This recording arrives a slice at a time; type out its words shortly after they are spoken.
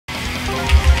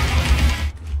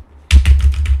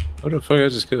What the fuck I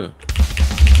just killed?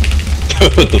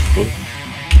 What the fuck?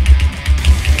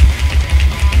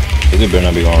 They better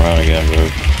not be going around again, bro.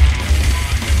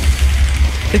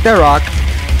 Take that rock.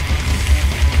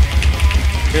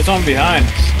 There's someone behind.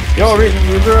 Yo,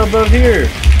 we're above here.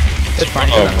 It's fine.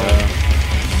 Oh,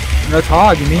 No, it's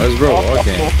hog, you mean? Why is bro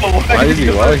walking? Why is he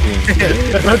walking?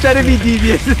 Don't try to be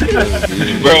devious.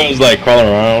 bro is like crawling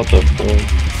around. What the fuck?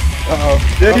 Uh-oh.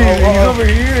 Dude, he's over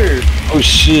here. Oh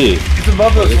shit! He's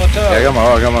above us. Watch out. Yeah, I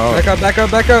got my ult, Back up, back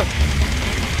up, back up.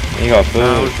 He got Nah,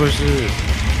 food. let's push this.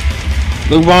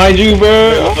 Look behind you,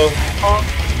 bro.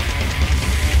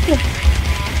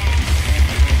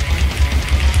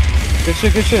 Good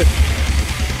shit, good shit.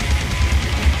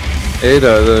 Hey,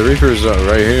 the Reaper's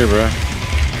right here, bro.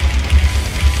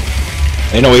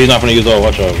 Ain't no way he's not gonna use all.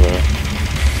 Watch out, bro.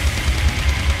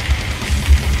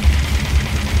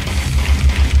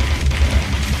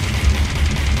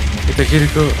 Get the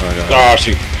critical. Oh, I got it. Ah,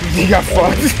 shoot. You got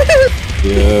fucked.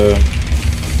 Yeah.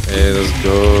 Hey, let's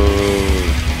go.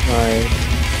 Alright.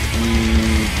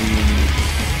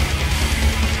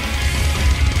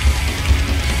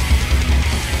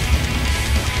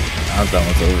 I'm done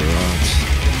with overwatch.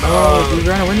 Oh, dude,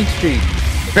 we're on a winning streak.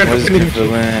 What is it for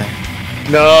land?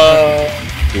 No.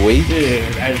 Wait.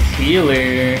 Dude, as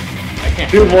healer, I can't.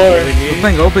 Two more. We're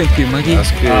playing open queue, monkey.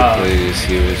 That's good. Play this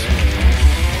healers.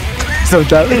 So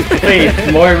that. Wait,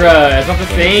 Moira, it's not the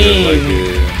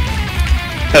same.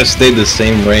 I stayed the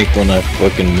same rank when I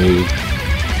fucking moved.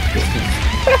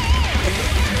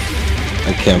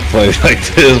 I can't play like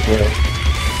this, bro.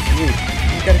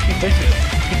 You gotta keep pushing.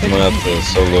 I'm gonna have to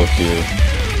solo queue.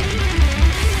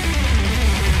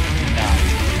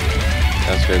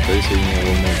 That's right. They say you need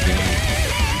one more game.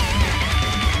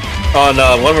 Oh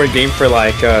no, one more game for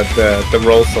like the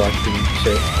role selection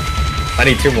shit. I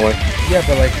need two more. Yeah,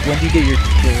 but like, when do you get your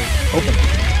open?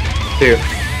 Two.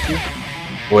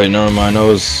 Wait, never mind. I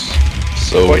was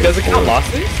so. Wait, does it count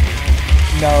losses?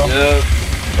 No. Yeah.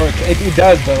 Or it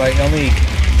does, but like only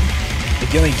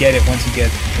if you only get it once you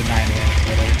get the 9 wins.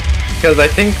 Because I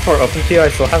think for open queue I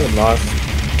still haven't lost.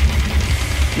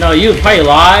 No, you probably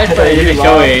lost, but it didn't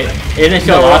show it. It didn't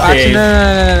show losses. Actually,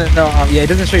 no. Yeah, it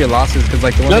doesn't show your losses because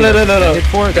like the one No.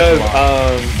 for it,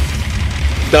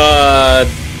 Because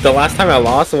the last time I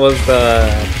lost was the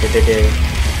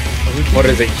what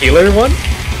is it, healer one?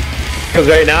 Because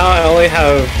right now I only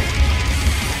have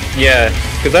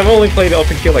because I've only played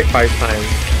open queue like 5 times,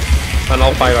 and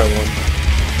all 5 I won.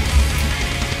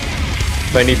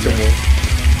 So I need 2 more.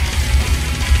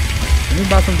 Let me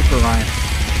buy something for Ryan.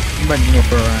 I'm buying Nemo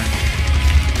for Ryan.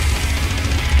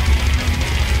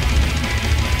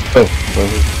 Oh,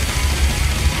 brother.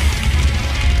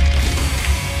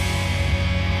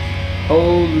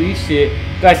 Holy shit.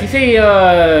 Guys, can you say,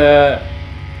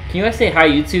 can you guys say hi,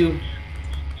 YouTube?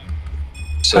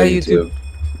 Hi, YouTube.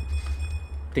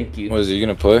 Thank you. What is he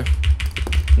gonna play?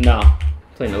 No.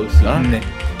 Playing OC. No?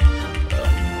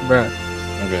 Bruh.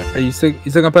 Okay. Are you still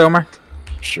gonna play Omar?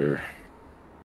 Sure.